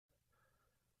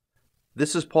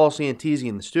This is Paul Santisi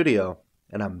in the studio,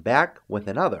 and I'm back with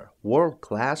another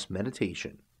world-class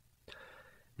meditation.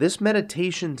 This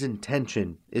meditation's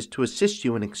intention is to assist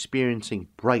you in experiencing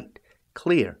bright,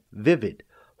 clear, vivid,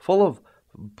 full of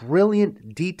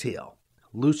brilliant detail,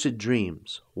 lucid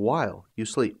dreams while you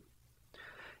sleep.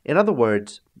 In other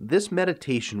words, this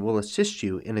meditation will assist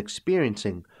you in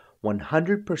experiencing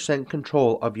 100%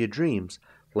 control of your dreams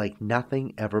like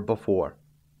nothing ever before.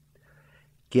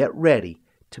 Get ready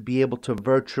to be able to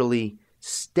virtually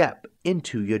step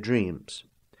into your dreams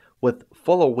with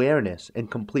full awareness and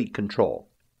complete control.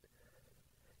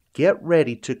 Get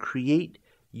ready to create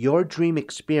your dream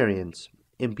experience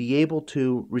and be able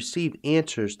to receive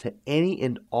answers to any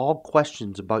and all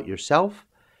questions about yourself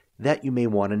that you may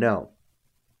want to know.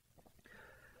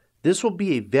 This will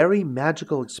be a very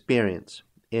magical experience,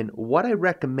 and what I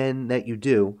recommend that you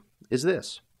do is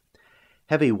this.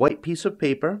 Have a white piece of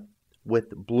paper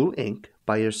with blue ink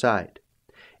by your side.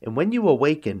 And when you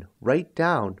awaken, write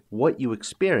down what you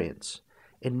experience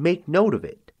and make note of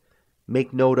it.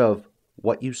 Make note of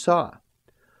what you saw,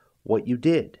 what you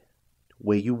did,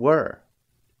 where you were,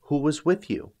 who was with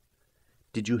you.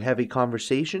 Did you have a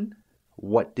conversation?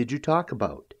 What did you talk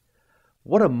about?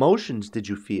 What emotions did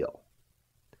you feel?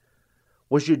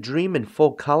 Was your dream in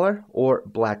full color or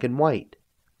black and white?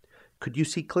 Could you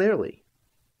see clearly?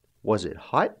 Was it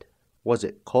hot? Was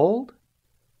it cold?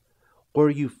 Were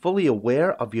you fully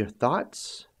aware of your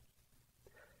thoughts?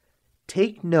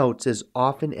 Take notes as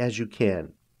often as you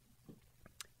can.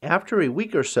 After a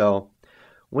week or so,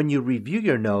 when you review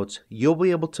your notes, you'll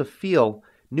be able to feel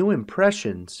new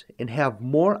impressions and have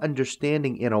more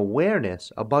understanding and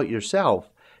awareness about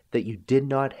yourself that you did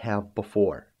not have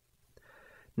before.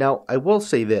 Now, I will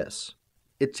say this.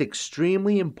 It's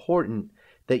extremely important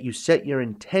that you set your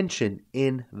intention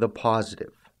in the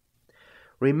positive.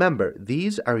 Remember,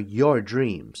 these are your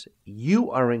dreams. You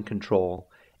are in control,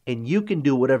 and you can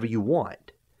do whatever you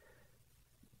want.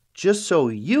 Just so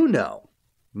you know,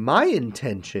 my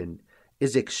intention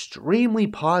is extremely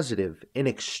positive and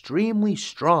extremely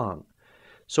strong.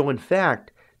 So in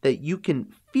fact, that you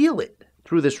can feel it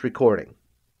through this recording.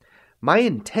 My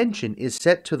intention is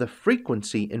set to the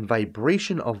frequency and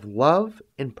vibration of love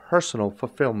and personal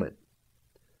fulfillment.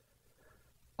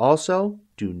 Also,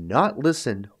 do not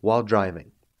listen while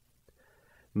driving.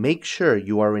 Make sure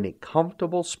you are in a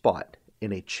comfortable spot,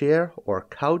 in a chair or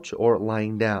couch or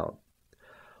lying down.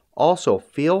 Also,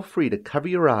 feel free to cover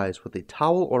your eyes with a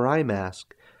towel or eye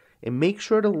mask and make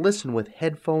sure to listen with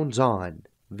headphones on.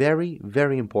 Very,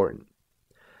 very important.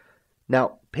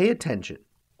 Now, pay attention.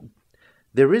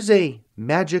 There is a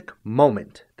magic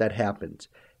moment that happens,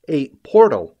 a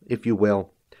portal, if you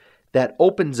will, that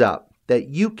opens up that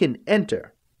you can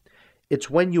enter. It's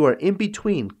when you are in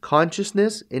between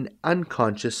consciousness and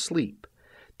unconscious sleep.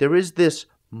 There is this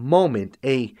moment,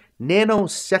 a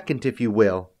nanosecond, if you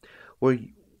will,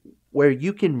 where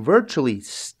you can virtually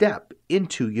step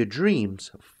into your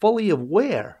dreams fully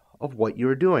aware of what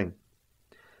you're doing.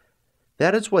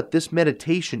 That is what this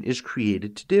meditation is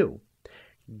created to do.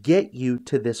 Get you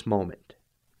to this moment.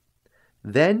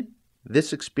 Then,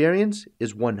 this experience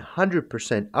is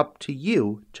 100% up to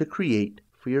you to create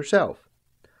for yourself.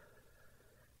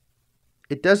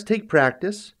 It does take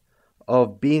practice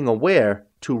of being aware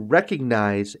to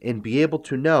recognize and be able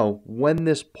to know when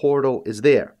this portal is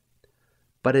there.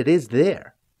 But it is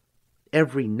there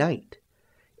every night,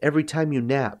 every time you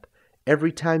nap,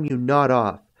 every time you nod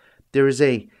off. There is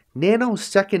a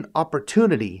nanosecond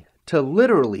opportunity to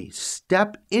literally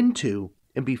step into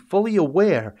and be fully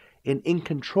aware and in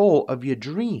control of your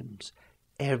dreams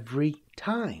every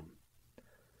time.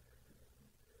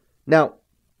 Now,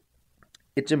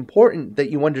 it's important that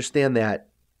you understand that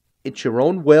it's your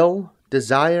own will,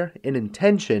 desire, and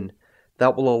intention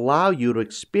that will allow you to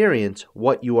experience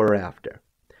what you are after.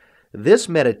 This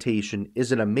meditation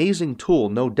is an amazing tool,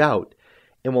 no doubt,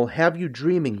 and will have you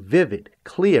dreaming vivid,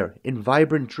 clear, and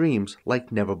vibrant dreams like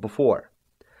never before.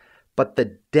 But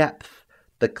the depth,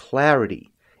 the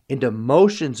clarity, and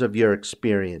emotions of your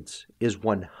experience is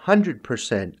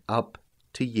 100% up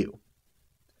to you.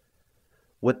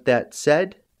 With that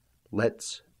said,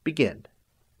 let's begin.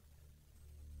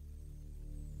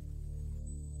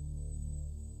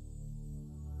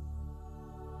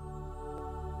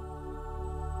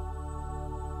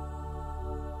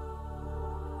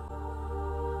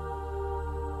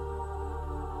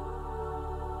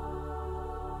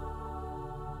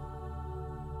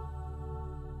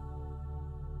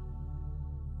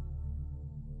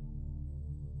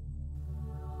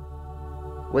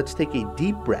 Let's take a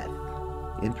deep breath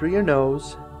in through your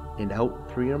nose and out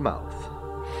through your mouth.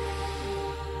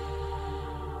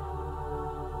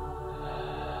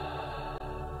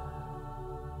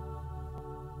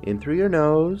 In through your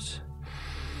nose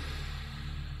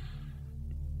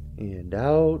and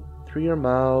out through your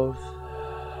mouth.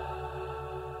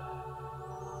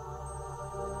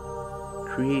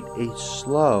 Create a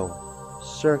slow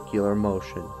circular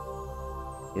motion.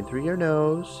 In through your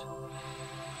nose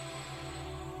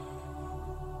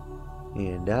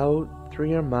and out through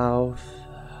your mouth.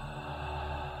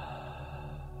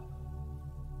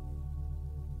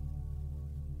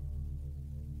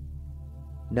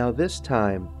 Now this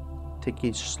time, take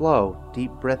a slow,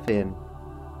 deep breath in,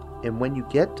 and when you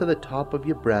get to the top of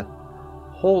your breath,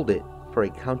 hold it for a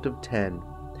count of 10.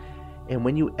 And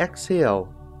when you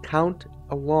exhale, count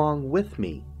along with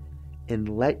me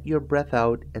and let your breath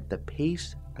out at the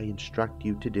pace I instruct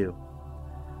you to do.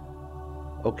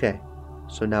 Okay,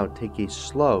 so now take a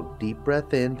slow, deep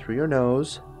breath in through your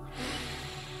nose.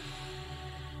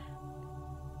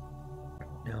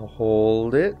 Now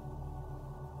hold it.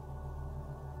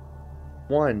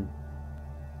 1,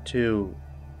 2,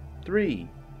 3,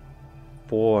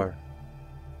 4,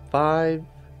 5,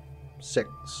 6,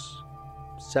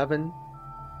 7,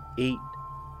 8,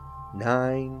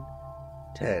 9,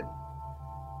 10.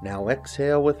 Now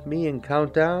exhale with me and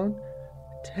count down.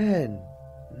 10,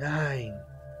 9,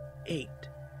 8,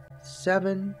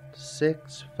 7,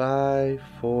 6, 5,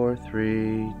 4,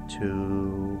 3,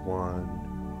 2,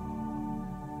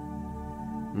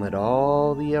 1. Let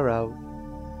all the air out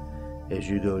as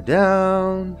you go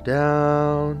down,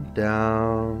 down,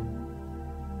 down.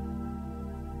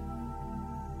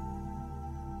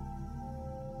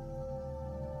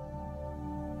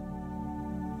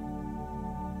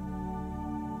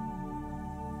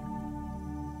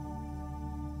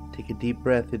 Take a deep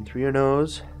breath in through your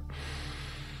nose.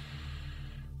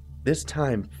 This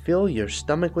time, fill your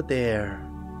stomach with air.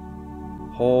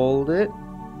 Hold it.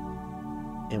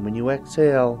 And when you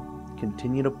exhale,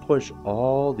 continue to push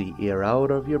all the air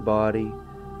out of your body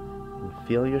and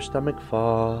feel your stomach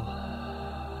fall.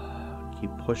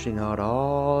 Keep pushing out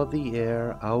all the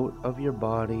air out of your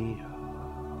body,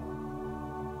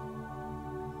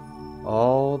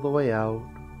 all the way out.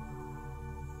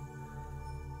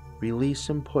 Release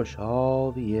and push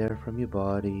all the air from your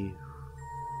body.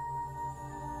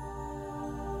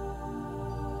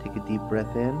 Take a deep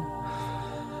breath in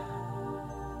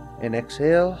and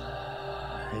exhale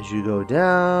as you go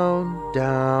down,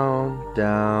 down,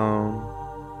 down.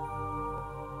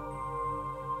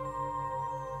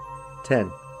 10,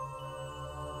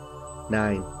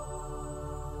 9,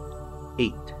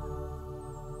 8,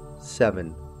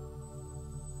 7,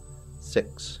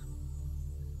 6,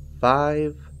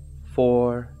 5,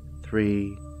 4,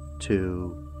 3,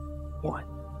 2, 1.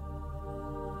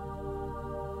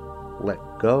 Let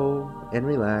go and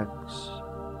relax.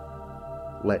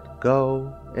 Let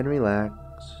go and relax.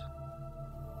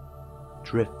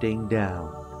 Drifting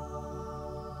down,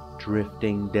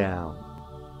 drifting down,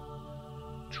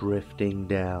 drifting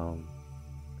down,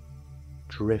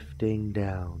 drifting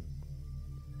down.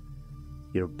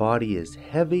 Your body is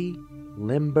heavy,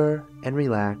 limber, and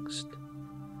relaxed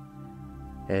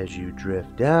as you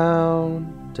drift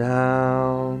down,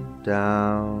 down,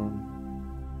 down.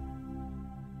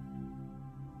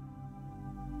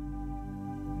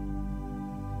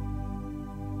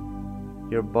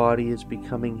 Your body is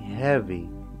becoming heavy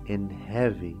and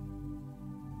heavy.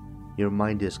 Your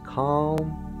mind is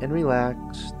calm and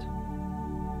relaxed.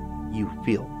 You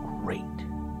feel great.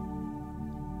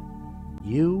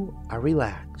 You are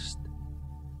relaxed,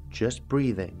 just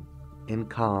breathing and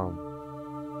calm.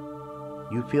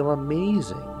 You feel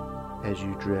amazing as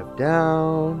you drift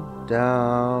down,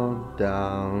 down,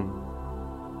 down.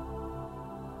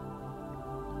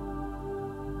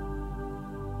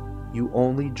 You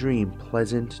only dream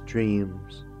pleasant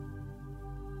dreams.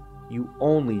 You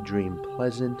only dream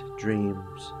pleasant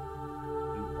dreams.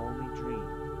 You only dream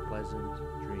pleasant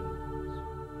dreams.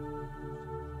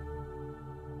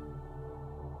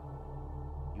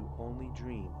 You only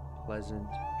dream pleasant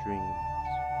dreams.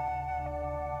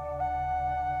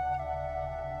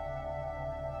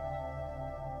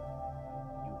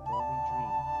 You only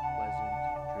dream pleasant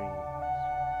dreams.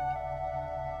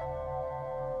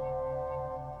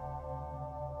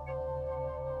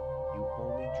 You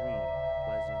only dream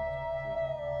pleasant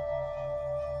dreams.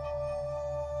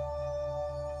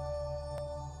 Only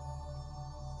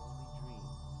dream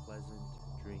pleasant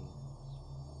dreams.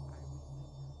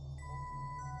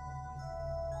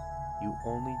 You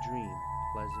only dream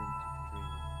pleasant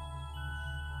dreams.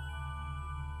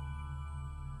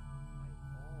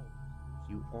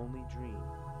 You only dream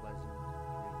pleasant dreams.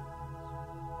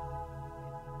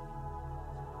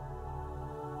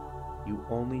 You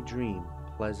only dream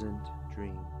pleasant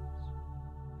dreams.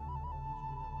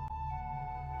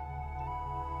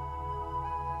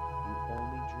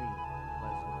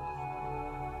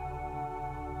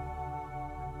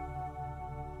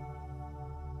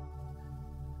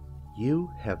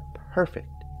 You have perfect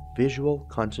visual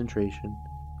concentration.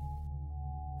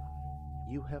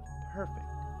 You have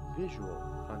perfect visual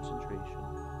concentration.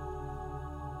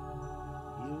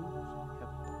 You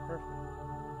have perfect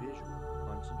visual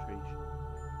concentration.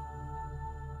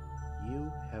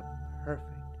 You have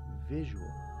perfect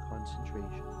visual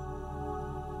concentration.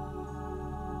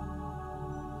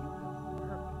 You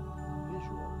have perfect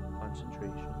visual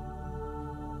concentration.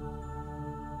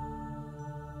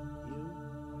 You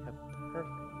have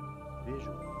perfect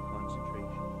visual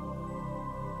concentration.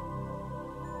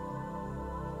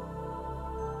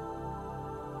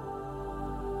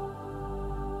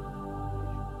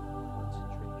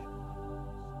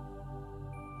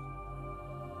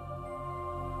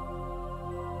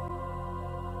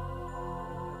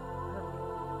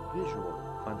 Visual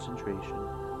concentration.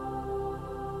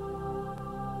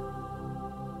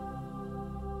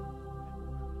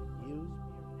 You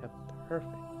have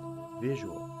perfect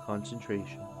visual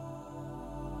concentration.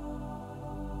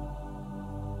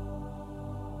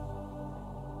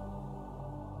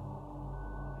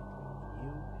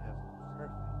 You have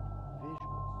perfect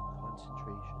visual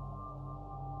concentration.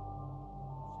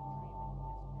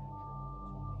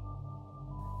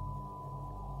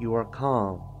 You are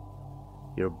calm.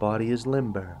 Your body is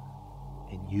limber,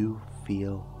 and you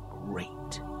feel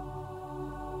great.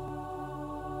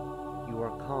 You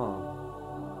are calm.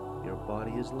 Your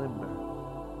body is limber,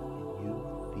 and you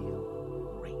feel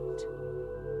great.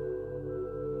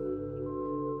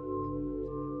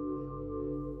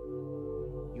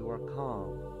 You are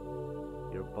calm.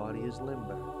 Your body is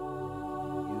limber,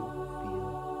 and you feel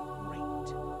great.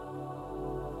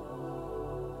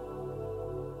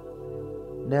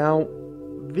 Now,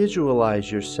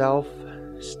 visualize yourself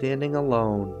standing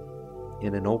alone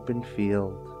in an open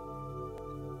field.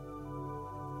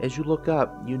 As you look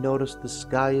up, you notice the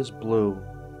sky is blue.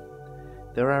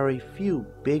 There are a few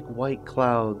big white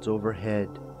clouds overhead.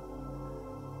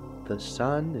 The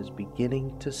sun is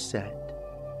beginning to set.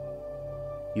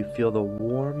 You feel the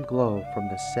warm glow from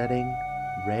the setting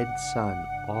red sun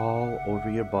all over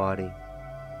your body.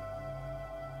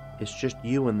 It's just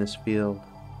you in this field,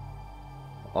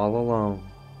 all alone.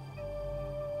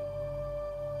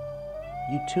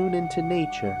 You tune into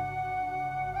nature,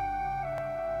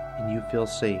 and you feel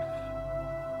safe.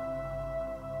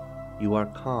 You are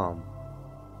calm.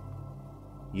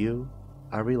 You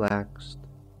are relaxed.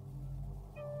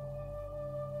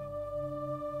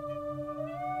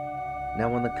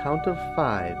 Now on the count of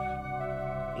 5,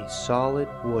 a solid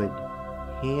wood,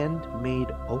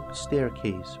 handmade oak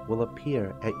staircase will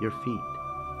appear at your feet.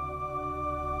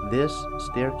 This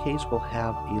staircase will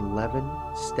have 11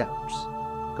 steps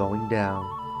going down.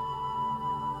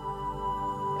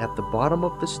 At the bottom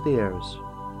of the stairs,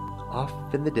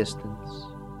 off in the distance,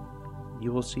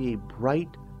 you will see a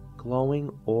bright, glowing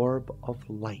orb of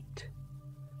light,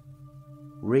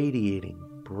 radiating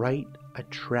bright,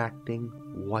 attracting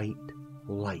white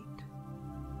light.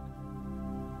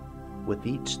 With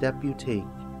each step you take,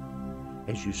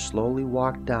 as you slowly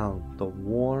walk down the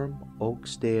warm oak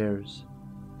stairs,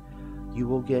 you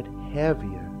will get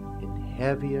heavier and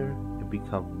heavier and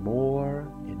become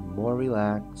more and more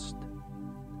relaxed.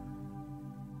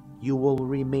 You will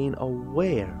remain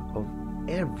aware of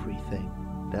everything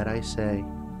that I say.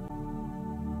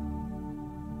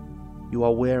 You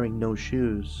are wearing no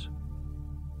shoes.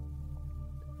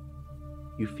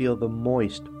 You feel the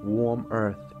moist, warm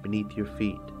earth beneath your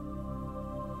feet.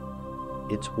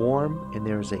 It's warm and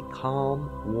there is a calm,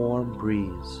 warm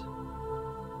breeze.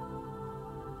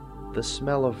 The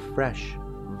smell of fresh,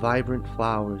 vibrant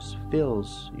flowers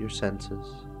fills your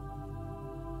senses.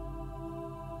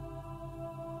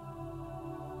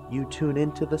 You tune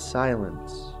into the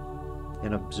silence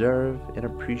and observe and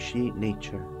appreciate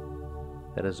nature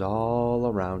that is all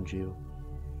around you.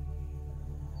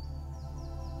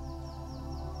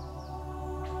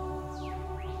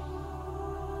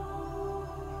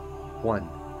 One,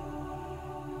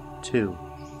 2,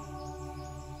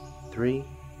 3,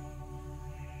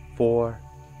 4,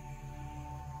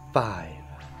 5.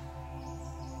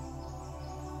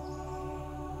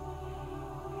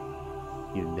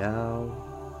 You now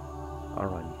are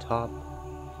on top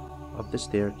of the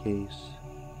staircase,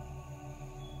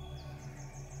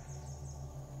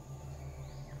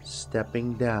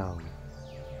 stepping down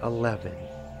 11.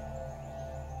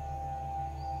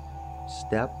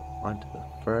 Step onto the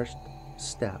first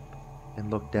step and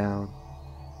look down.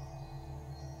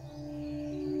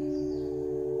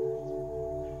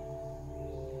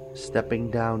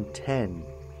 Stepping down 10.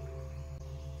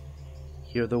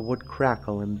 Hear the wood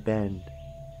crackle and bend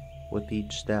with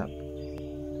each step.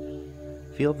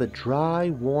 Feel the dry,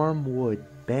 warm wood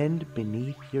bend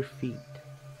beneath your feet.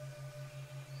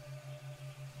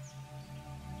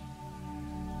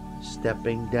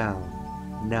 Stepping down,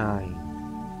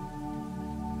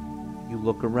 9. You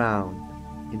look around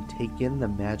and take in the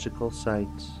magical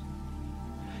sights.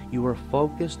 You are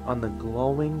focused on the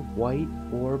glowing white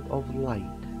orb of light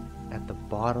at the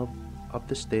bottom of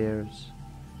the stairs.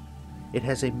 It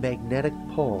has a magnetic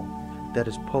pull that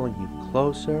is pulling you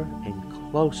closer and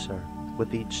closer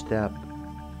with each step.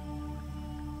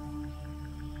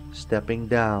 Stepping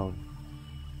down,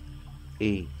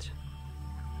 8.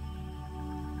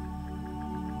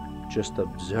 Just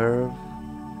observe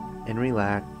and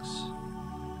relax.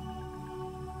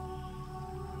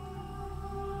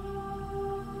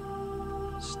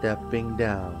 Stepping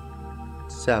down,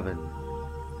 7,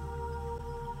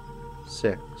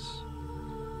 6,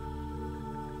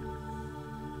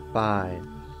 5,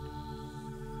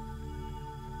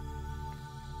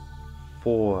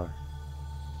 4.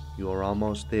 You are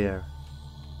almost there.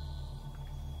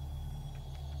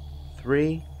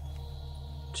 3,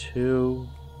 2,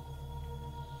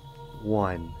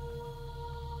 1.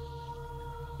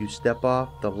 You step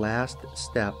off the last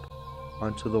step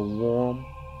onto the warm,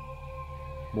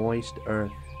 moist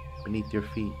earth beneath your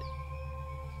feet.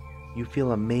 You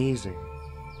feel amazing.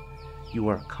 You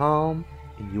are calm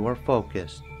and you are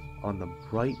focused on the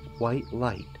bright white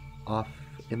light off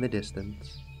in the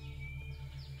distance.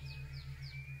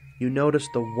 You notice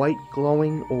the white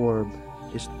glowing orb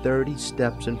is 30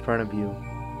 steps in front of you.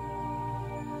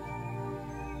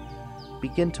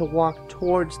 Begin to walk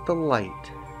towards the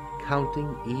light,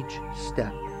 counting each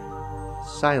step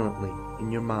silently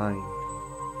in your mind.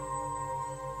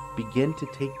 Begin to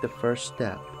take the first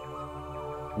step.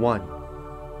 1,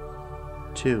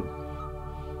 2,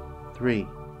 3,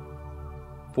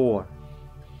 4,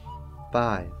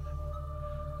 5.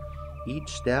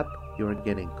 Each step you are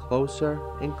getting closer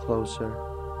and closer.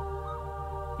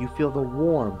 You feel the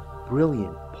warm,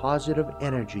 brilliant, positive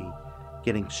energy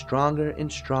getting stronger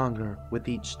and stronger with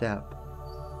each step.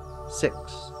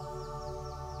 6,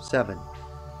 7,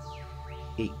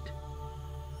 8,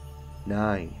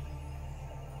 9,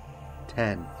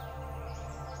 10,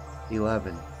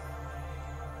 11,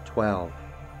 12,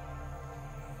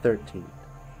 13,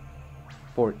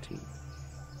 14,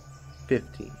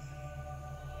 15,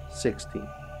 16,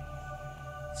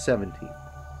 17,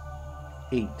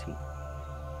 18,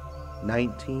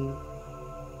 19,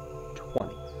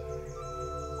 20.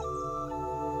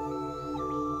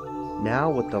 Now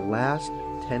with the last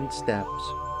 10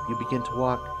 steps, you begin to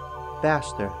walk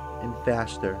faster and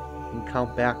faster and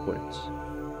count backwards.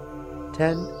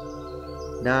 10,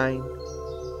 9,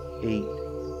 8,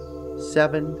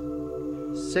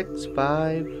 7, 6,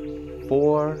 5,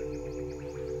 4.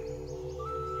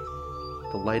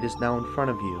 The light is now in front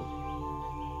of you,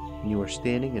 and you are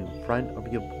standing in front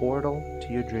of your portal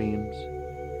to your dreams.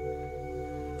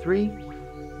 3,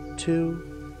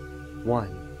 2,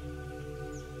 1.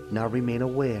 Now remain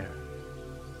aware.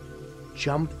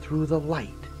 Jump through the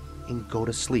light and go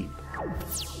to sleep.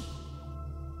 Sleep.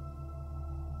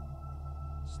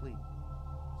 Sleep. Sleep.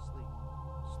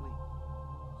 Sleep.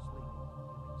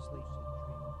 Sleep. Sleep.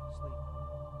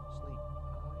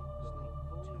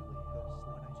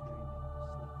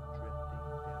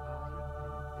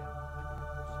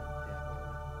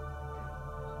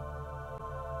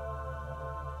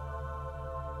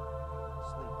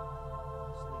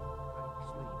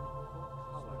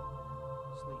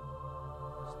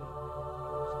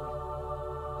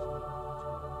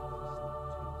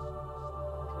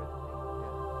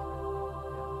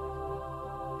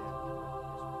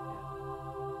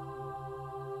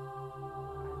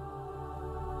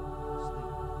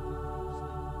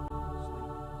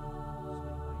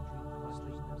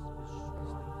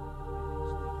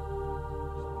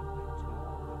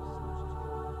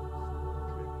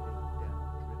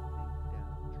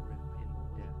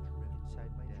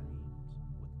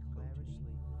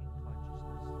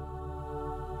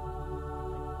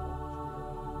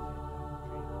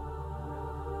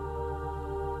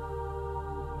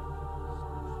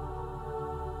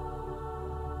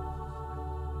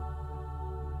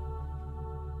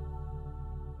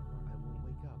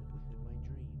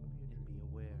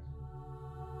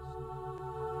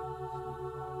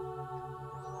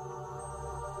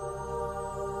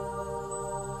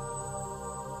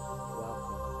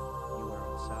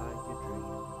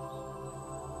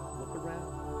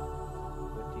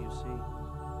 Sleep.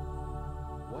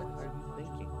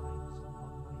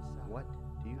 What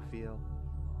do you feel?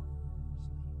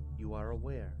 You are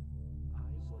aware.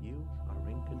 You are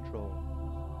in control.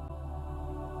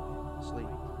 Sleep.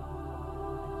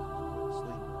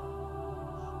 Sleep.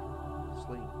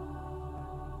 Sleep.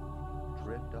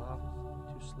 Drift off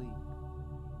to sleep.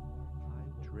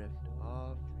 Drift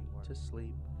off to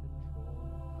sleep.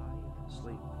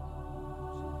 Sleep.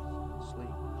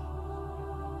 Sleep.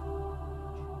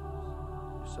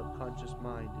 Your subconscious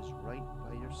mind is right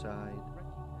by your side,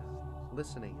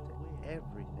 listening to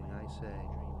everything I say.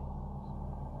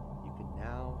 You can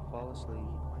now fall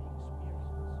asleep.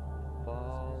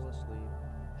 Fall asleep.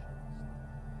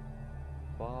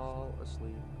 Fall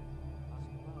asleep.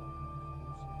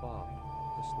 Fall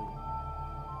asleep.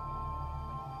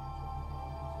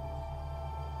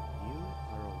 You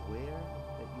are aware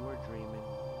that you are dreaming.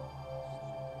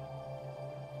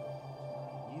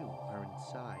 You are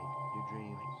inside your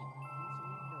dreams.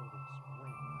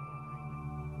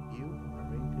 You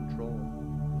are in control.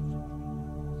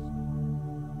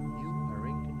 You are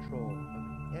in control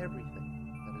of everything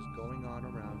that is going on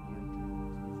around you.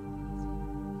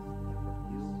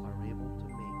 You are able to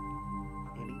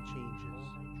make any changes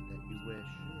that you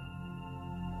wish.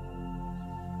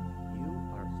 You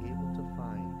are able to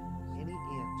find any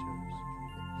answers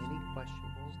to any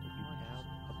questions that you have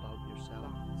about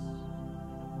yourself.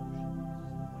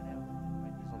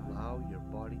 Allow your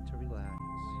body to relax.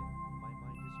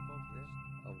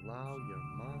 Allow your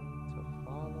mind to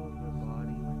follow your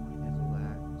body and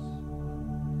relax.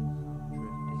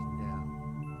 Drifting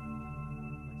down.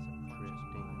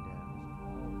 Drifting down.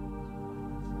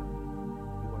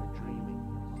 You are dreaming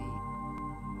deep,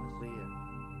 clear,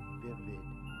 vivid,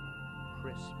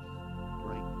 crisp,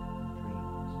 bright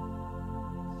dreams.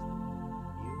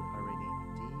 You are in a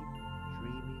deep,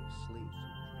 dreamy sleep.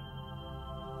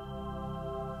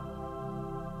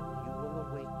 You will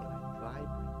awaken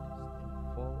vibrant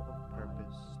and full of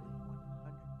purpose.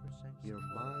 Your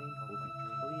mind will be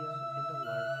clear and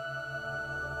alert.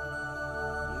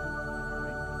 You are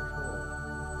in control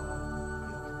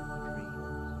of your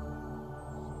dreams.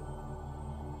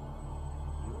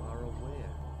 You are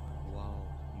aware while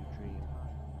you dream.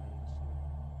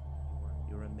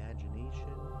 Your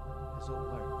imagination is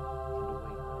alert and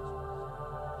awake.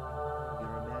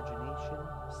 Your imagination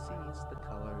sees the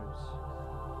colors.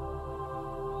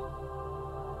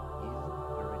 You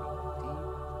are in a deep,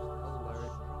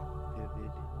 alert,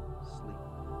 vivid sleep.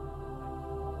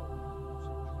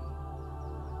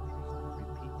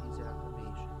 Repeat these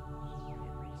affirmations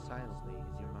silently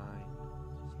in your mind.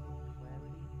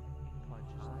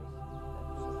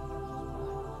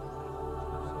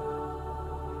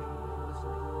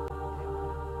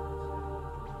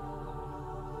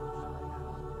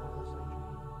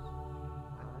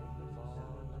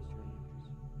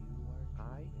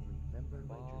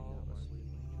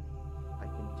 I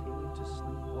continue to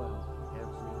sleep well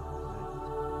every night.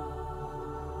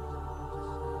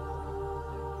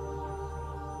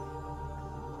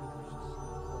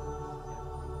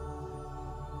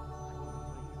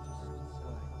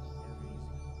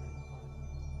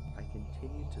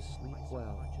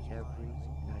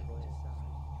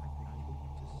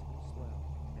 I continue to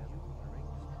sleep well every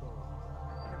night.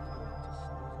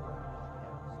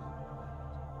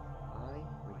 I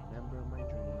remember my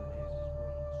dreams.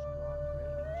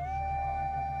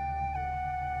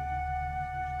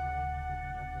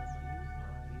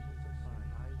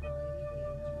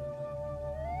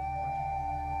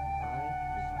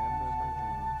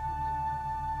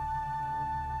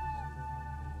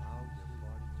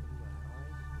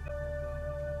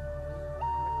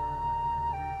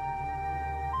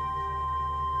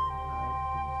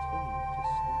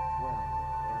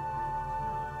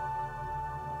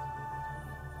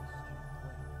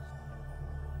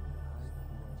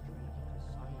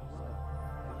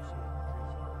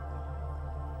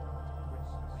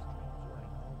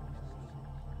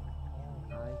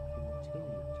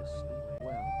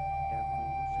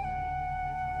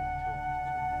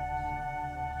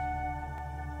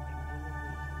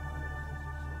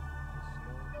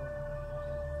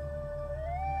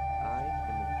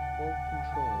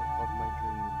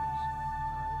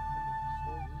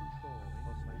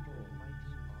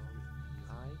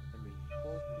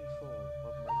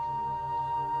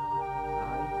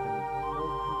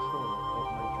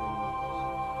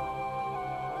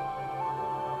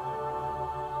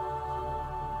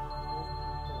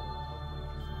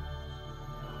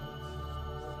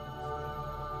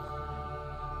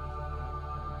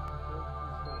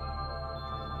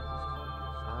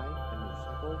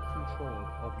 control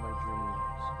of my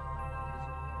dreams.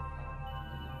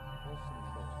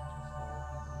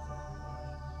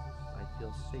 I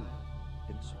feel safe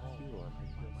and secure. I feel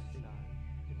safe and secure.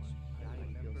 I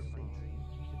feel safe and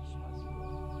secure.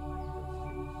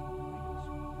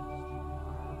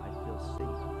 I feel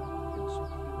safe and Sleep.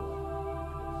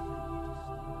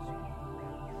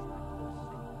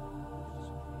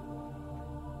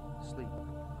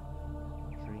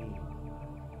 Dream.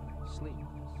 Sleep.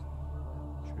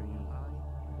 Dream.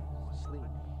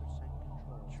 Sleep.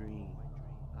 Dream.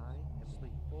 I am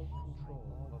in full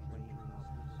control of my dreams.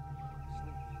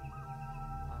 Sleep.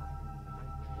 I am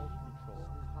in full control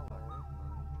of color of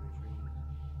my dream.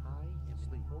 I am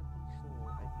in full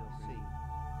control. I feel safe.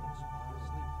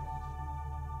 Sleep.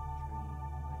 Dream.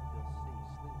 I feel safe.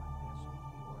 Sleep. I feel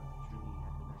secure. Dream.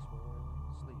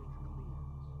 Sleep.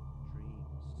 Dreams.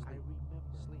 I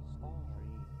remember sleep. All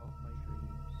dream of my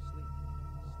dreams. Sleep.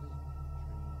 Sleep.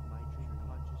 Dream. My dream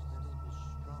consciousness is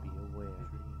strong. Be aware.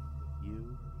 Dream.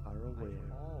 You are aware.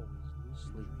 Always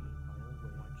sleep.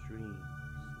 Dream.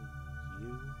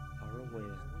 You are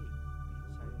aware.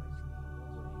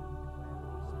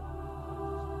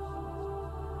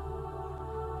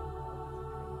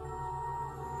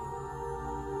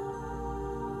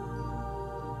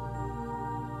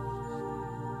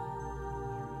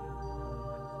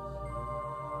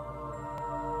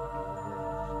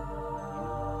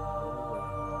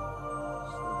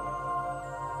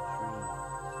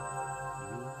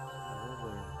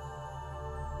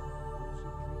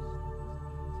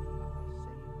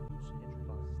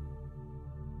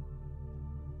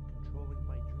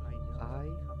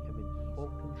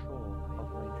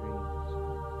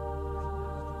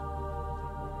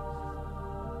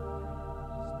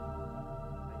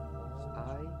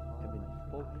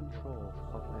 Control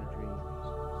of my dreams.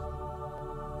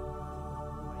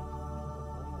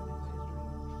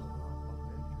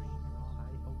 I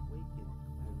awaken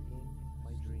within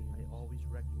my dreams. I always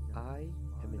recognize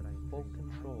I am in full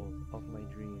control of my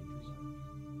dreams.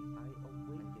 I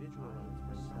visualize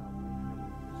myself.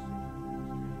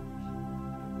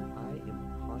 I am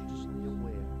consciously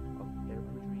aware of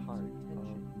every part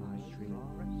of my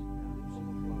dreams.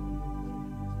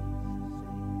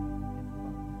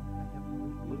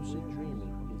 Lucid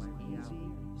dreaming is easy,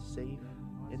 safe,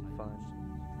 and fun.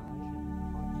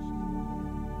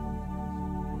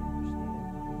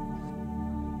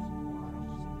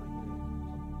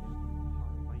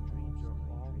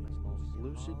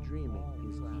 Lucid dreaming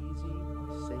is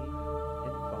easy, safe,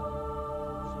 and fun.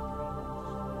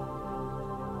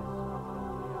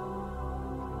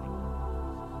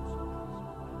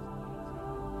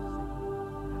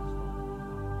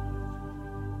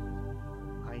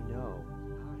 I know.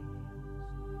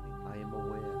 I am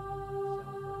aware.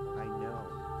 I know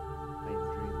I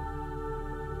am dreaming.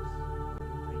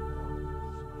 I know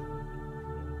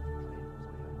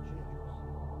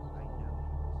I am dreaming.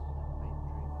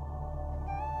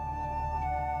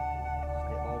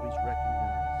 I always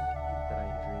recognize that I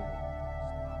am dreaming.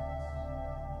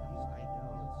 I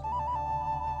know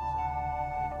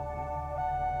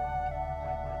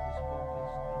my mind is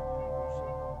focused. My mind is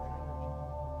dreams intention.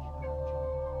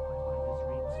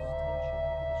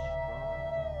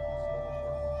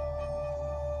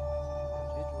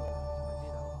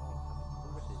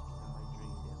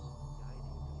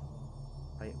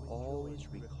 I always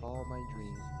recall my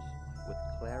dreams with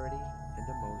clarity and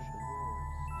emotion.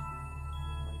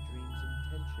 My dream's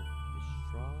intention is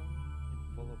strong and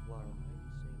full of love.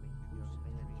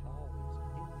 I am always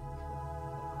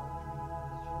in control of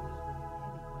my dreams.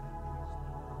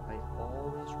 I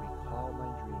always recall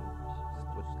my dreams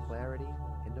with clarity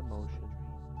and emotion.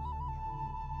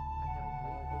 I have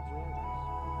great awareness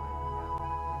of my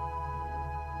reality.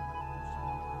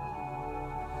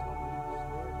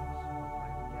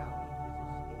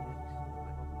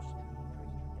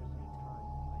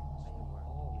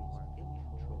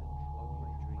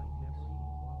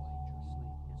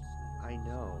 I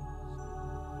know.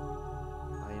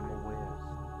 I am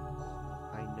aware.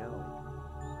 I know.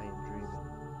 I am dreaming.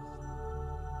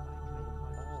 I am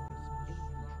always in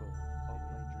control of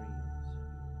my dreams.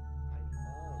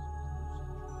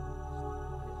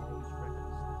 I always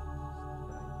recognize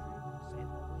that I am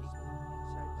dreaming.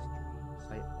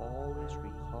 I always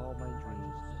recall my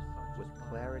dreams with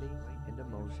clarity and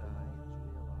emotion.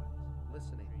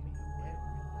 Listening.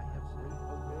 I have great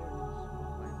awareness of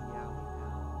my reality.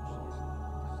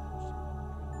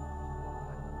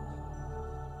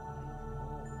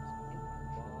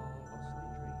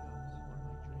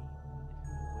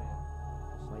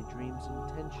 My dream's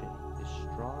intention is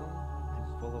strong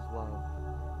and full of love.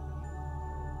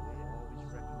 I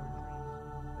always recognize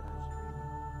that I'm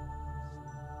dreaming.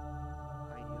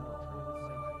 I know.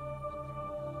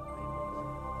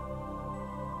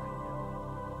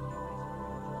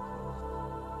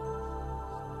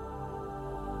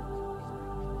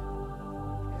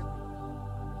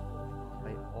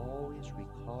 I always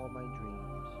recall my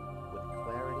dreams with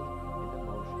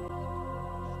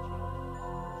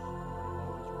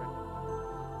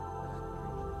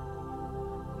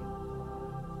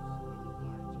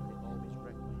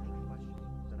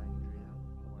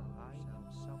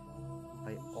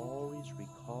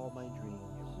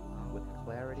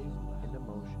clarity and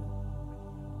emotion.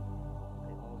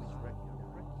 I always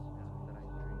recognize that I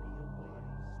am dreaming.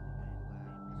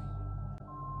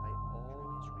 I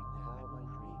always recall my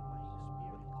dreams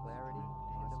with clarity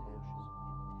and emotion.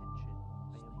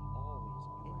 I am always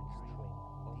in control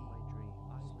of my dreams.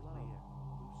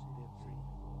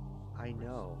 I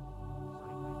know.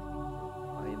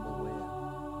 I am aware.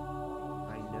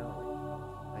 I know.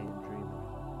 I am dreaming.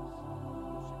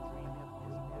 I have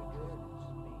full awareness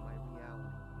of my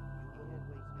reality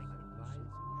and my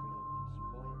lucid dreams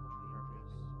for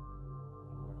purpose.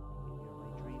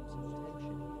 My dream's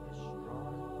intention is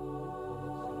strong and full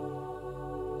of love.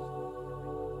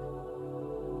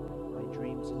 My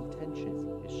dream's intention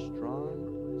is strong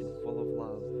and full of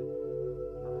love.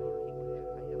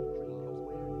 I have full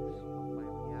awareness of my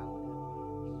reality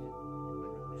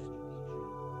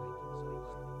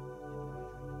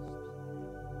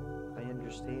and I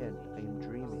understand I am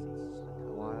dreaming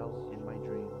while in my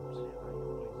dreams.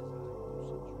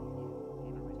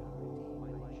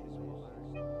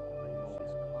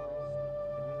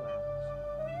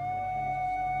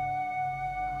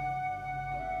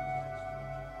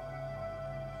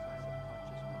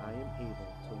 I am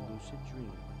able to lucid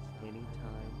dream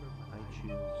anytime I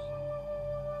choose.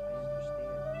 I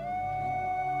understand I am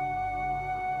dreaming.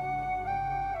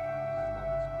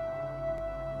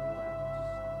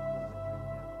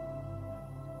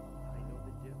 I know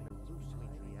the difference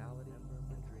between reality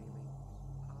and dreaming.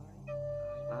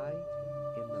 I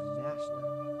am the master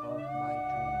of my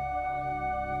dream.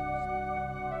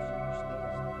 I understand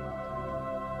I am dreaming.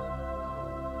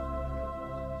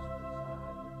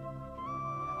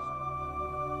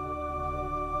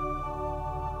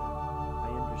 I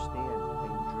understand I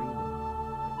am dreaming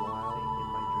while in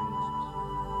my dreams.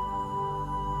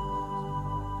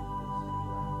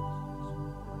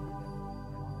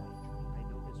 I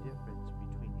know the difference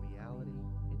between reality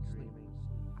and dreaming.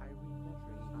 I remember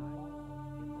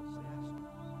I am the master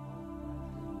of my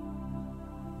dream.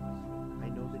 I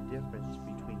know the difference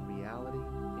between reality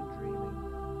and dreaming.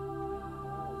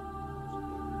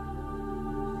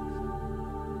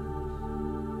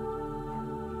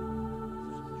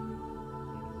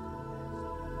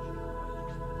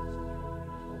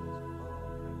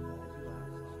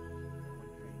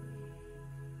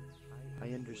 I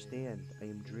understand I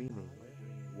am dreaming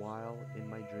while in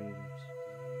my dreams.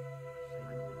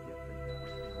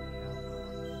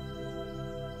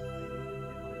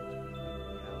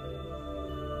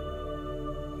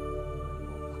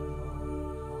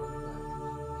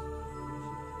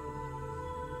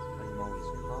 I am always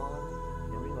calm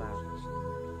and relaxed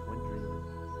when dreaming.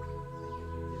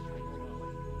 I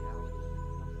am now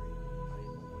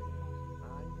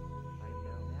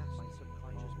my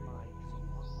subconscious mind is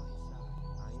on my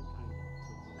side.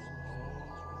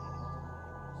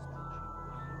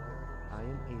 I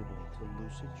am able to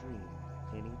lucid dream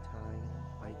anytime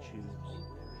I choose.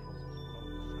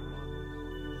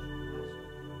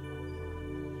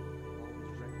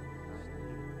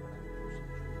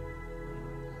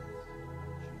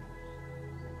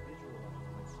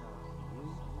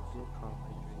 You feel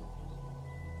confident.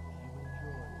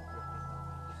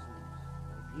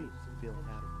 You feel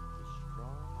happy.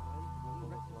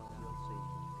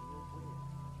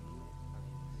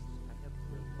 I have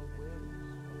full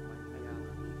awareness of my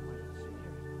reality.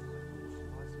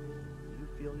 You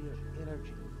feel your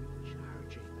energy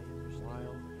recharging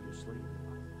while you sleep.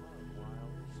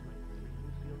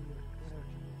 You feel your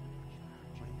energy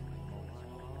recharging while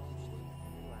you sleep.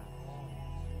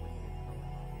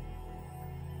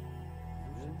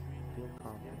 You feel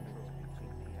confident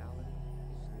between reality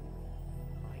and sleep.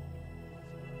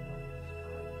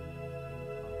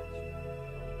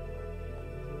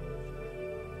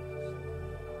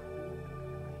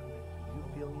 You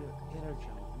feel your energy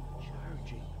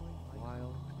recharging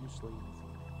while you sleep.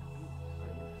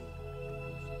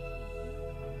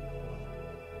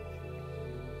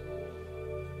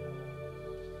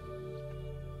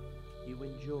 You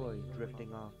enjoy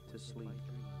drifting off to sleep.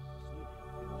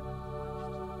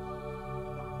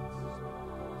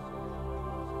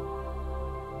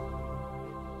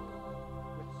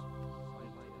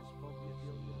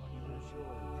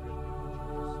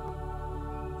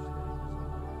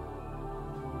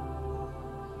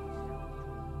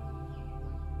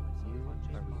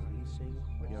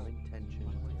 Your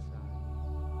intention.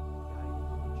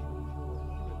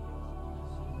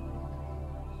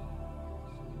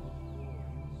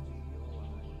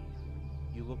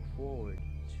 You look forward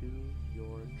to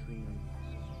your dreams.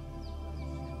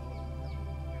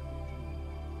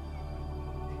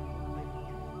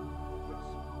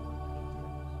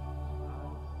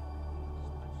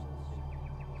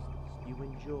 You You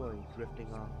enjoy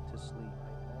drifting off to sleep.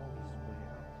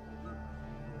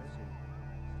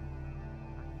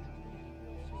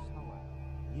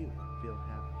 You feel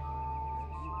happy.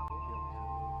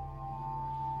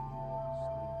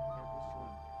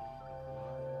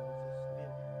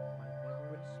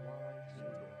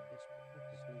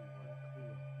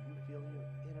 You feel your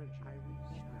energy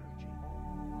recharging.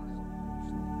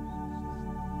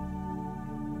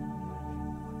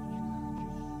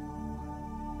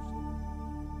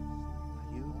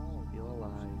 You feel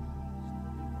alive.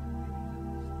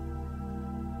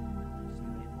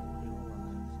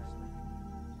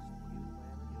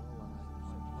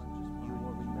 You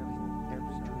will remember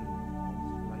every dream,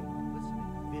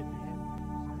 vivid,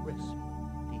 crisp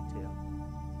detail.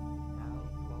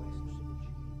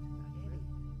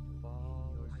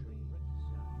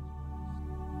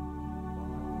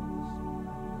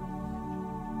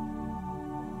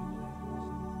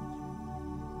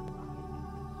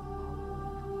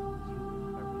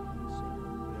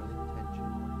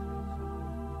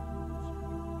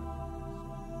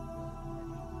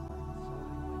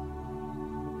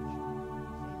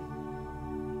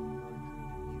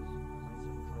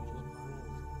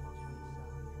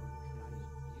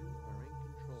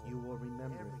 You will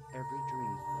remember every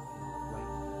dream,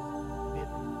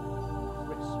 vivid,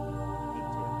 crisp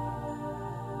detail.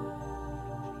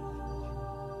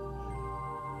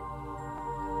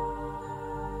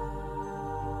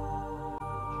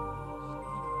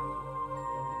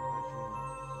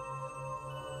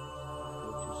 Go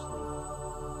to sleep,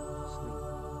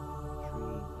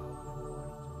 dream,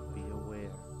 be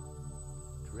aware,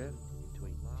 drift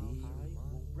into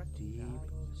a deep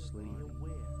sleep.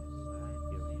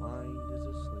 Your mind is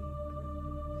asleep.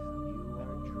 You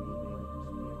are dreaming.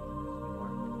 You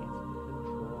are in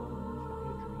control of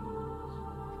your dreams.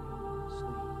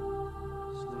 Sleep.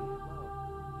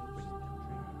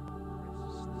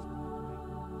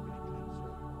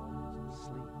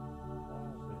 Sleep.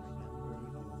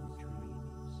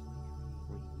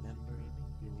 Remember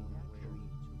your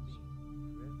dreams.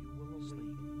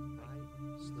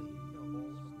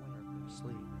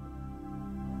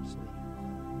 Sleep.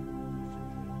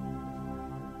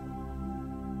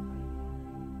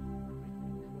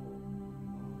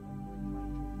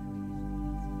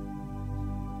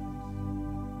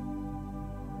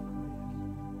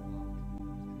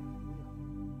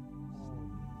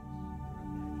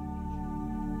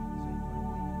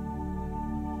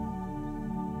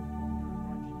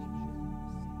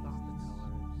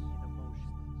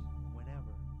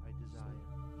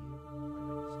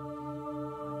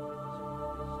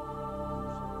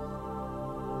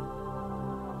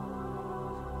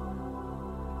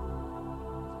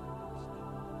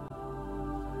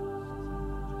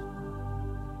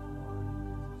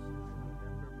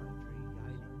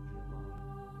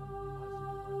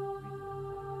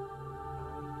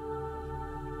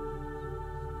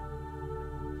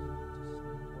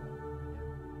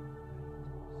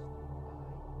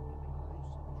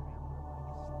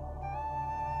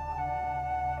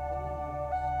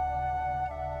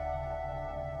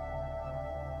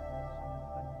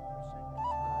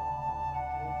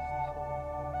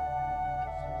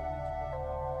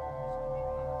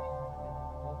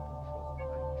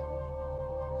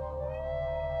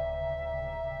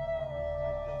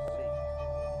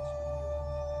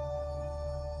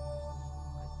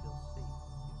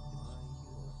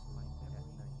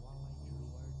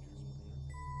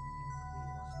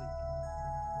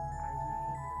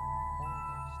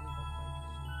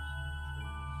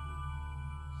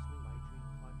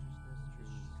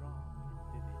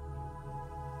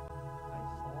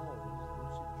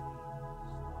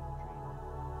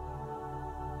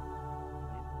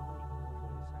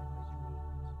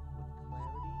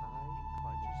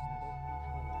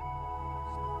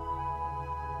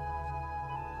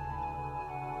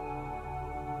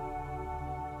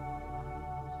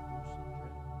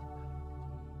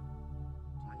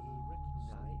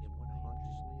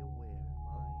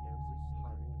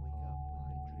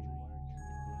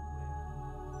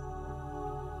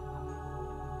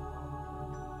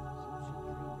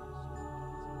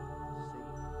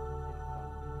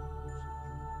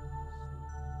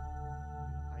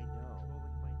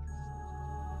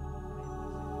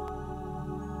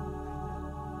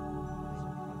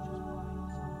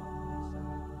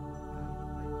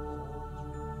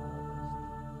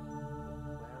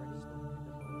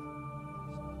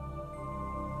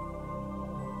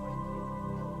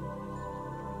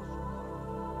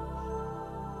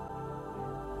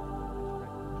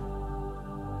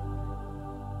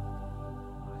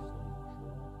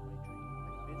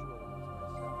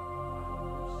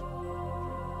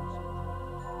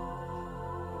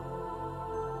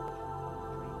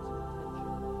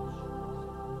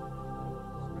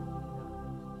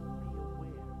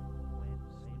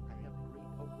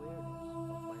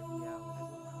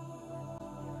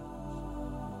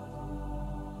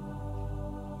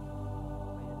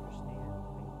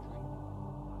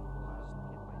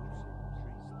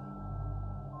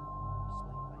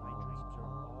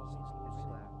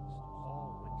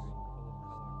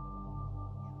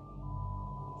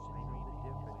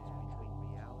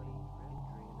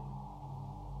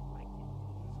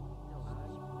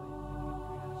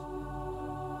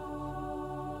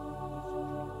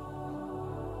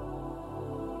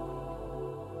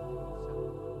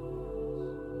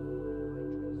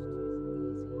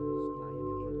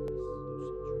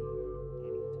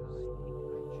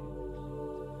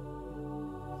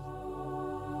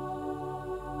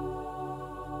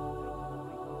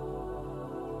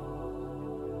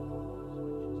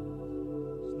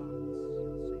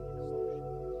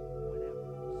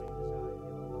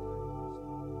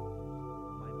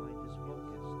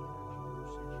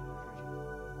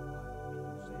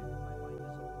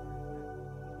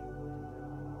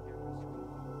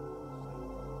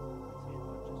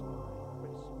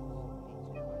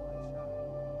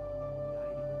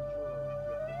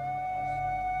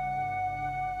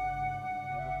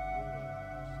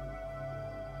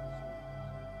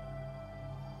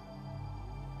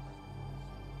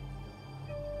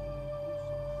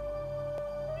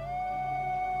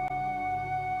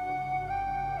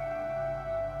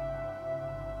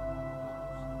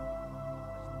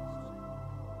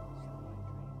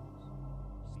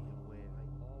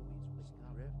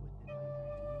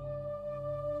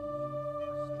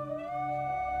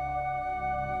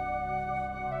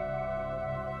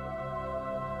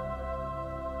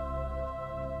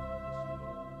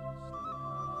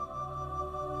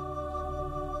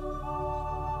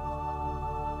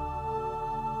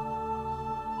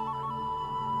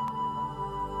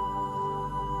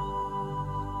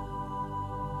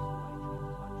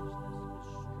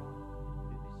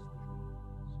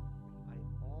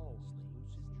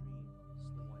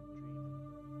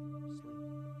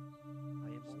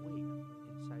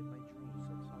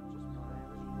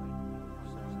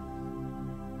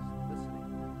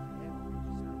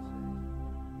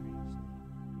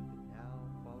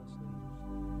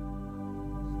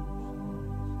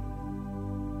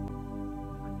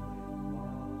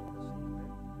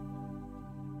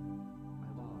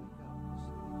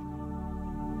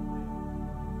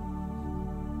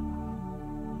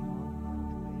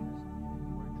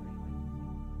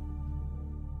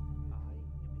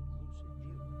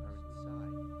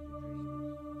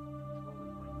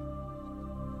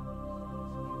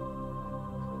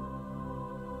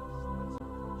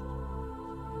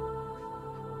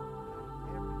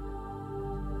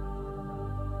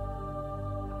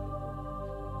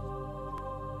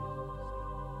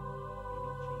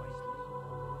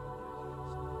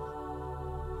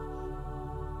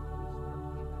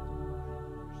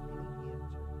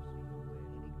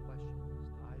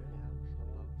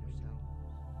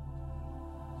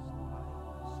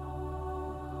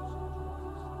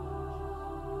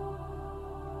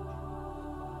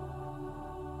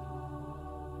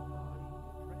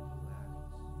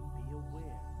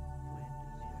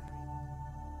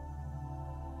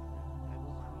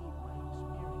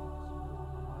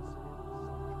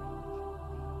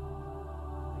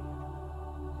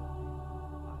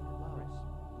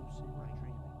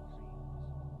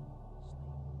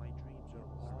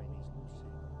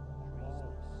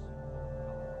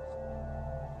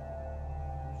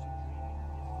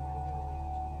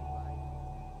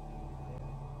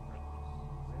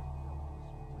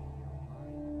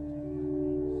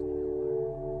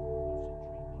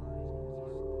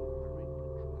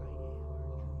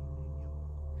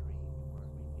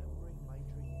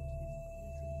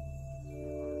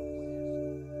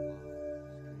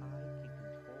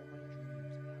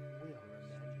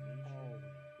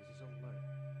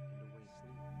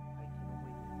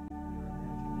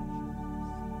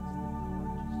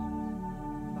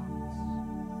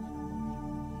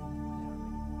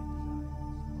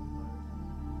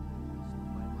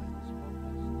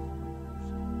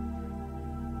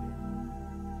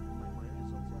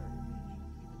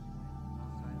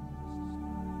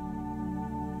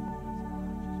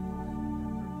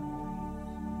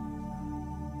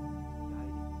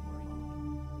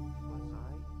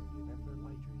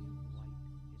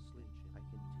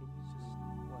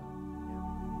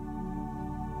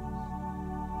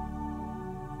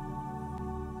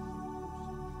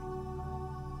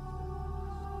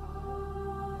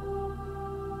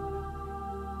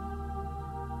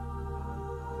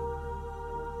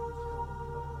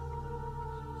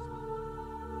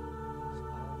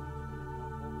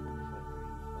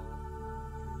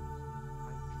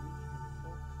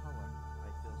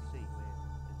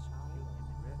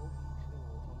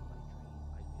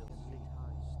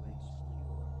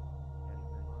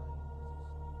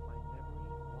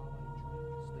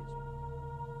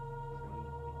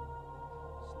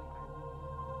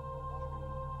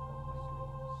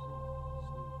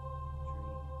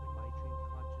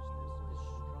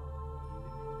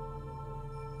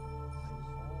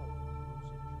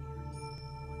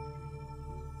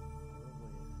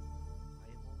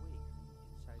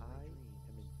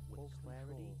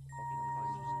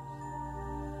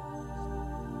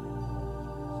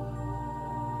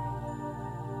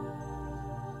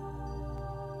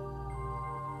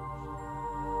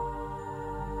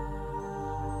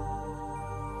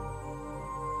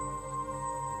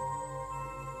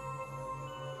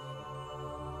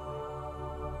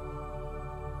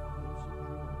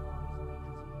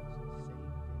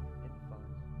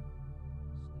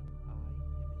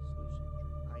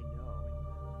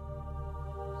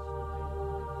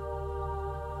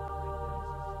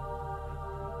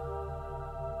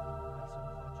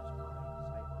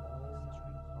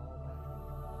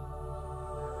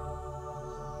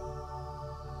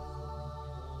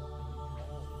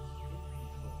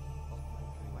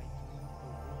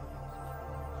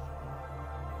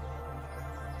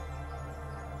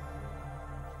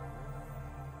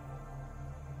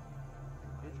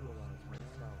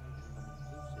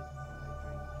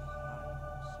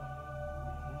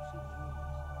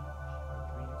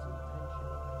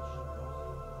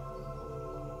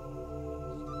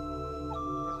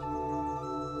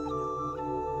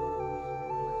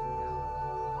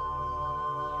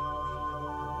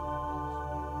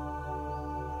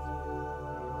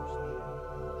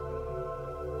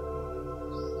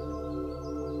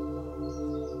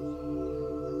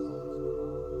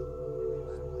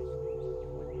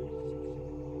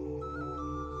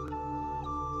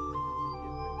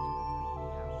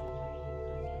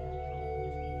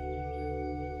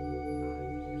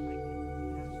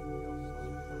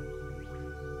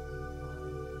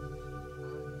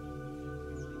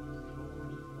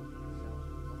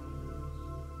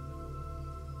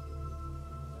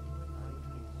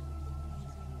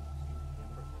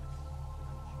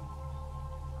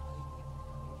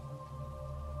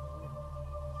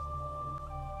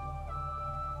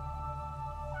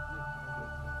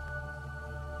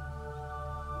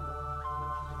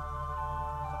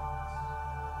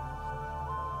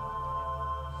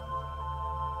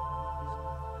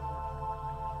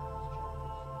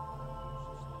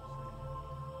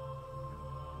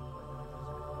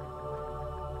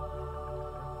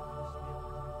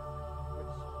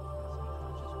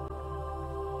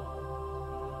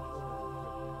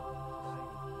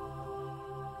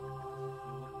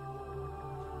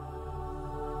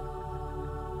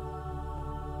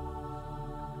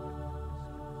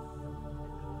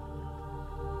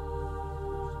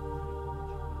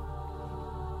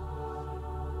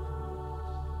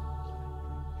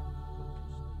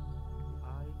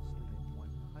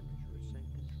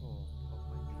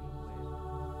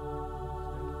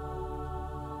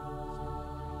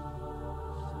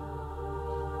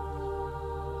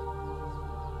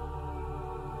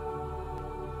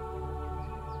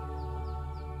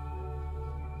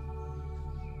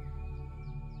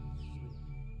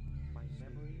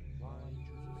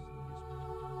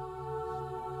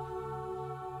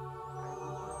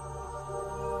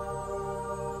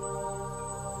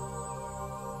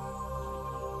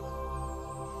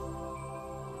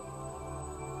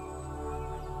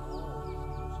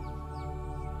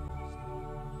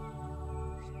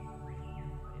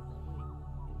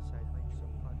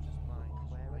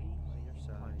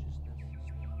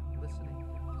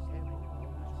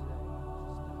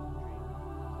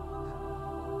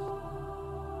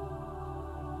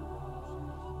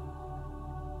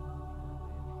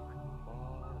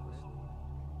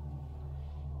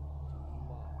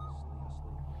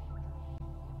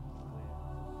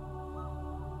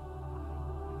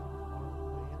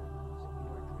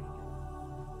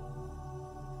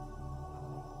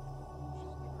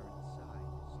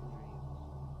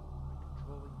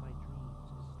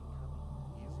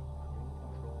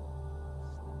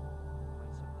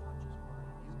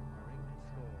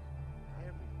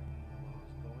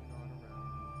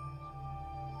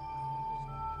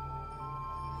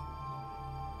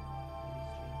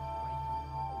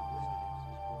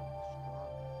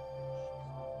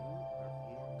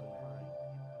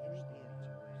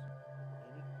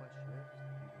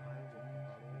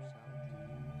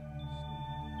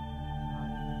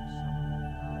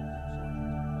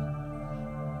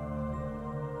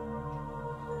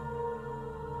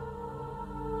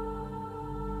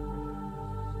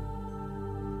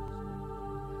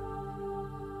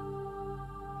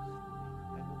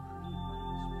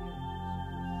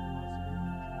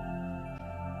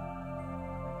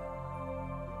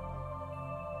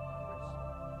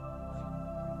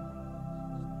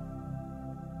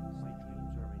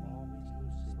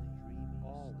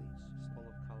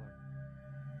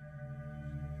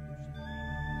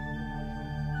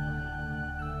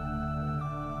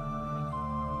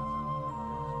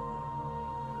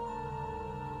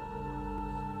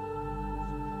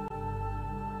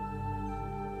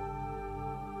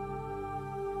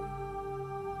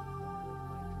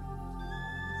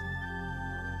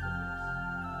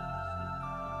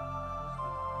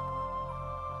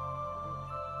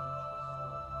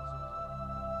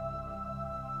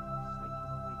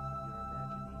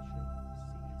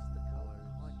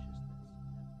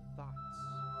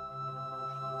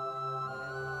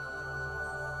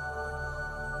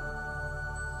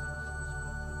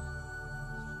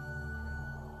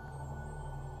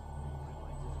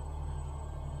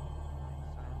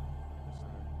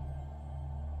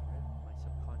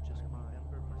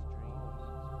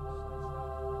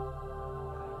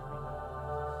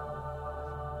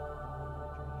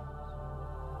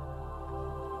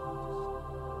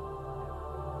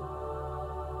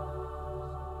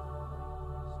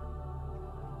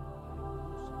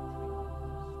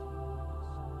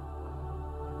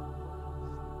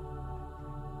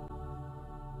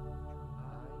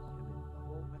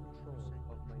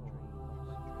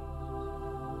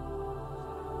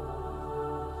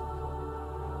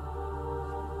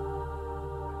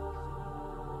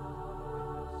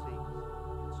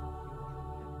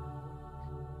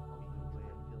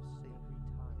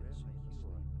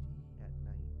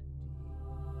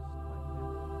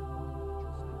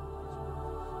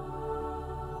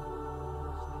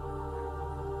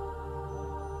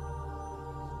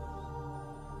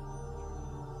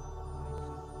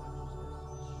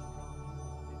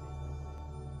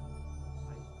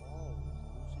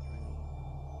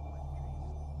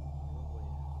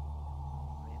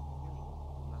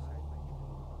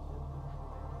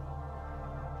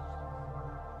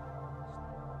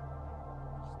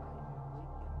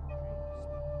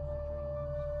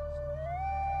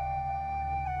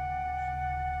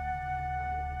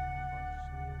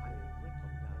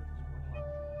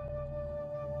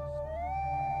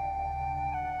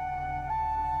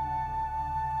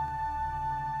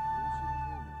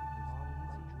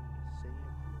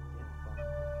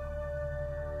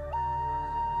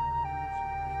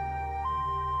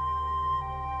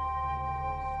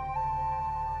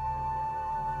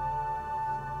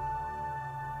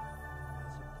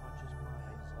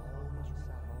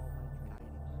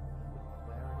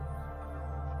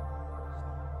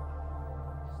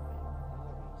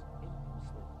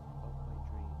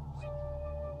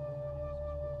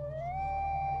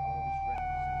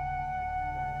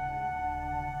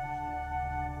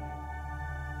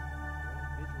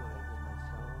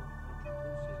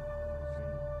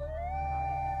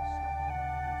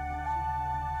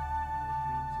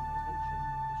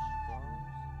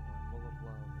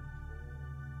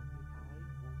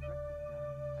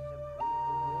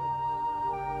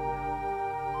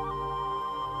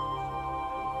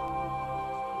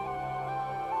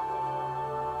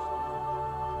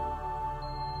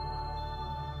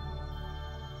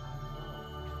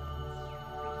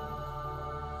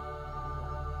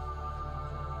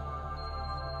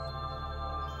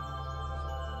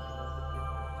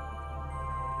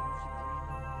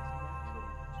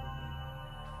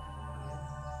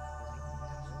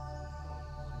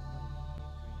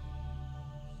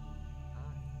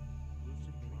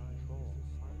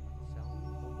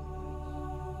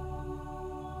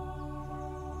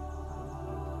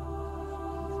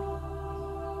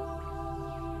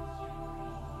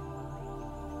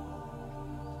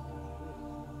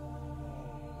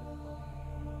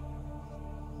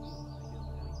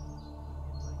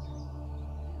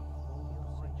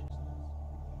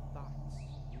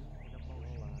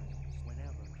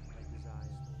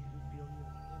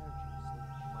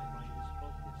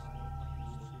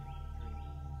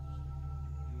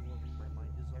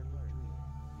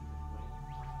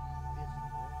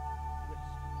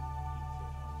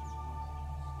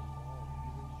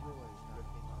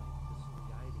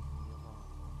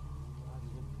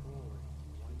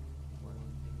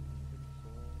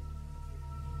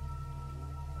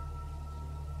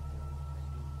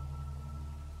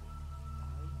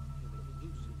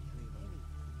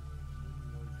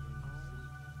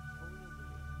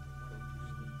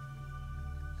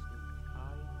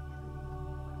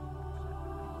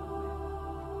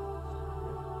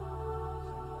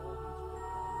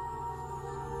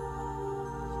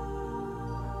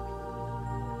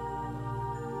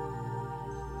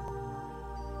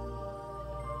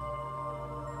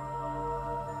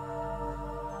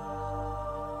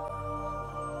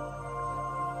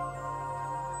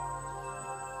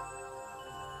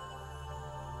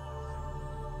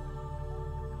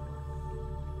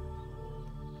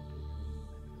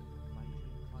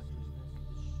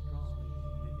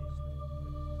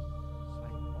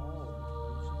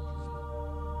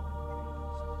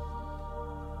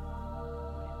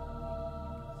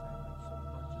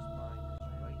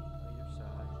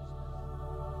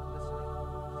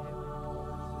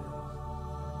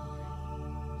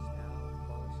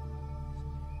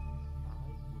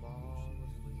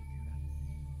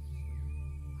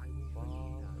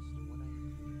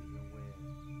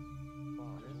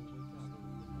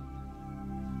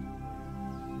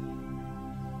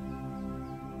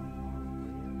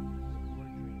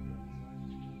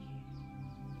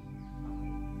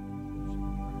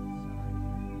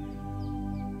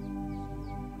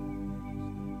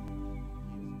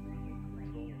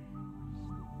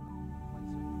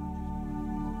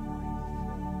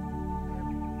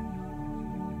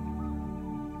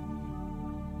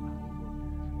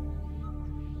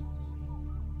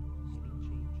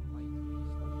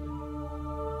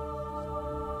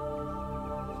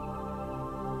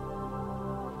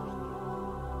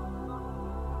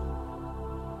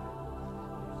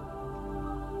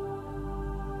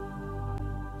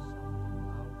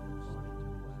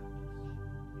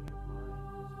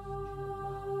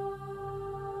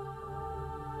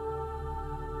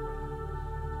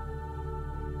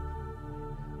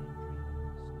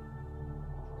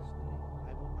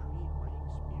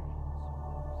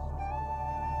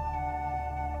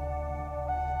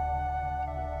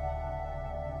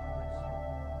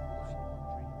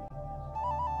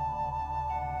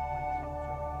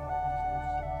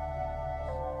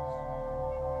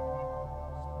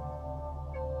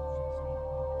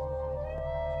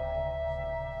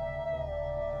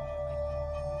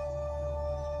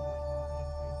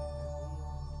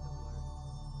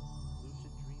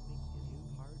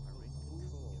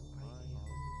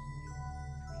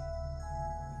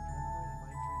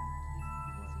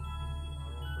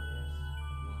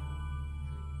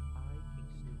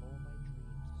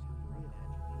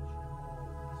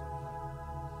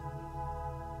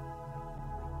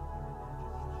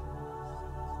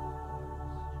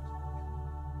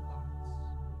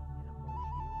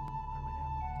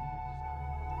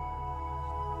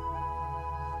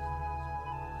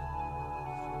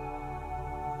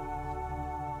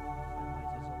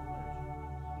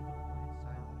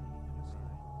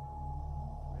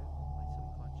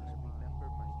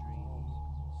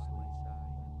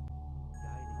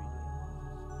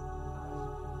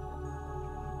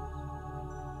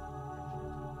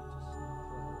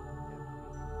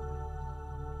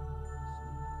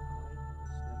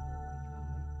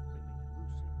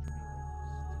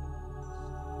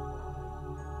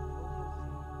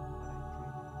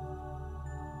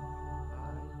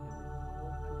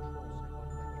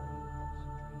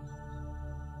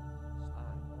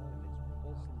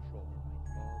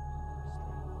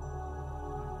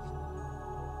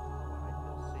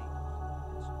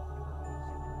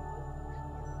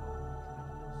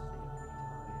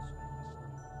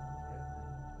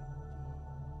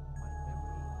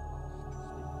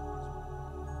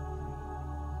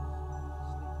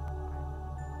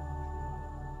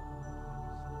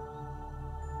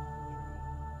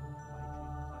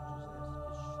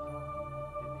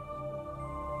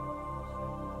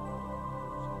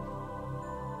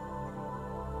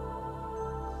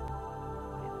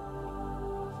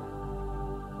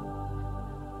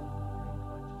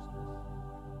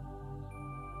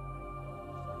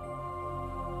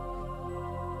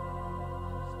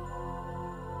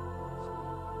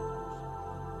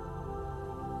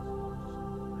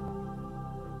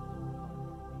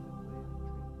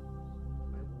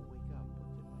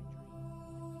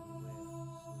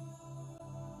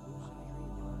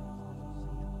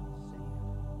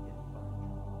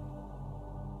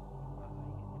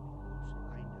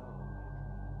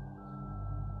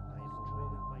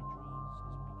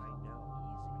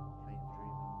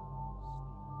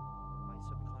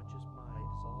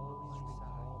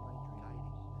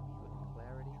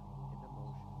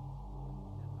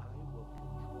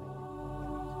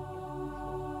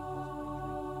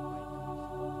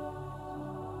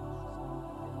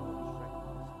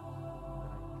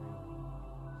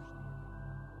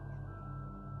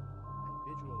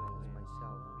 visualize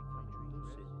myself becoming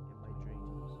lucid in my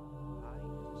dreams. I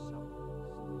am suffering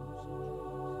lucid dreams.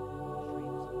 The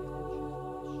dream's intention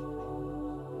is strong.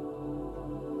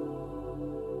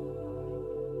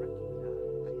 I recognize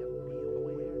I have real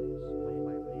awareness of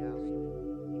my reality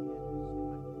and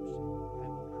I'm lucid.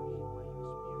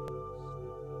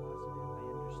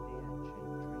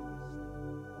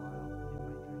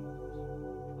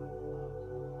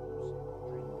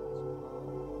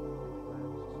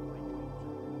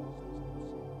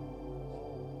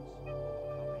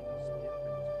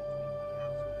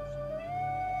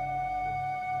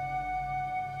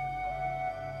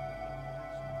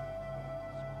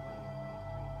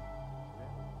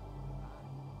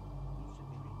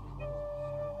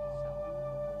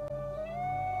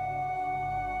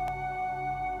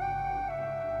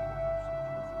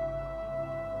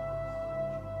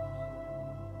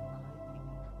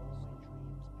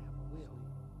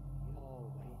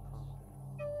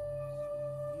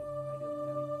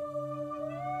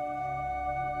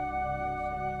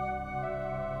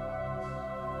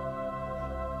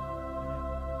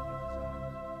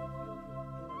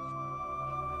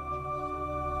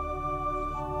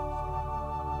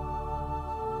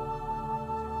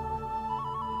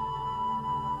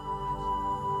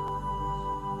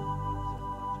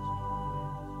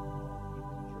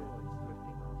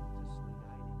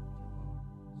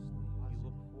 I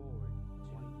will create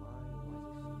my experience positive. I understand dreams while in my dreams.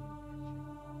 I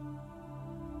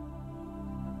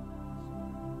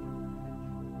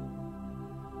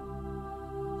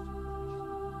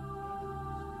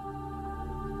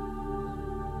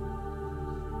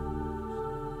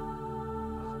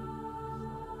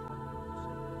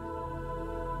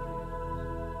lucid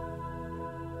dreams.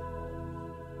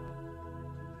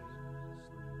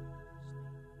 Relax.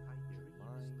 My dreams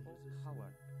are always lucid. Always. How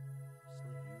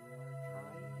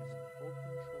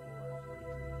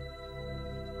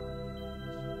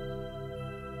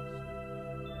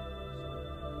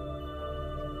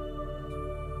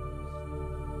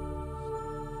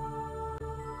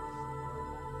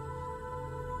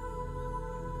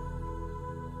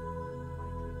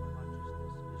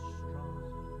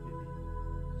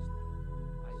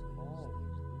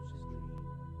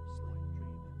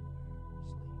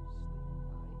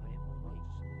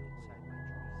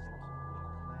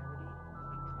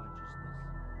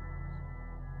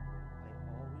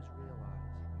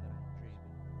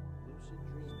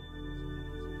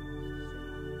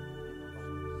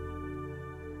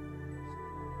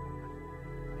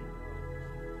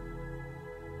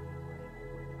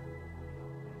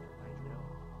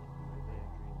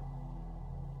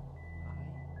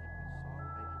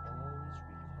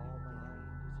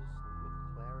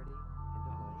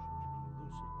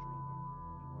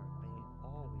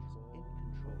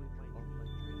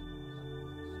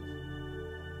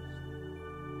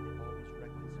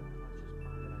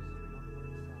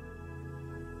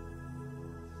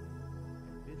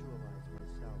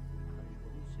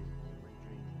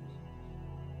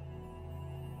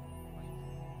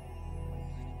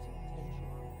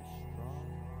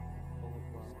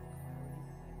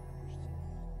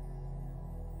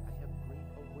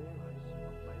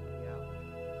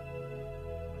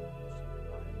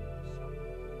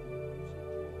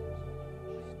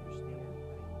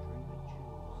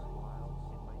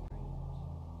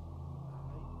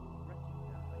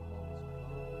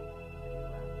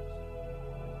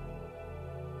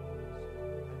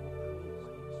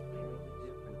I know the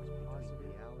difference between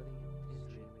reality and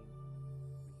lucid feel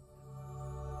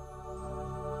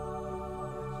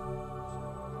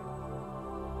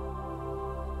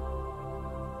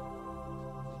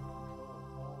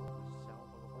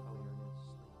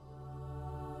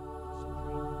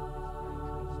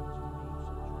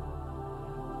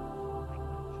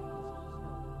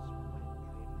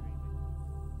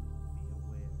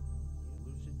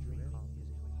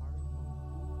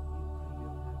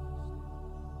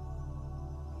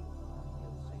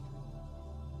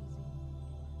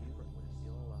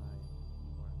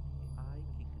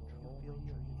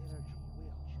dreams.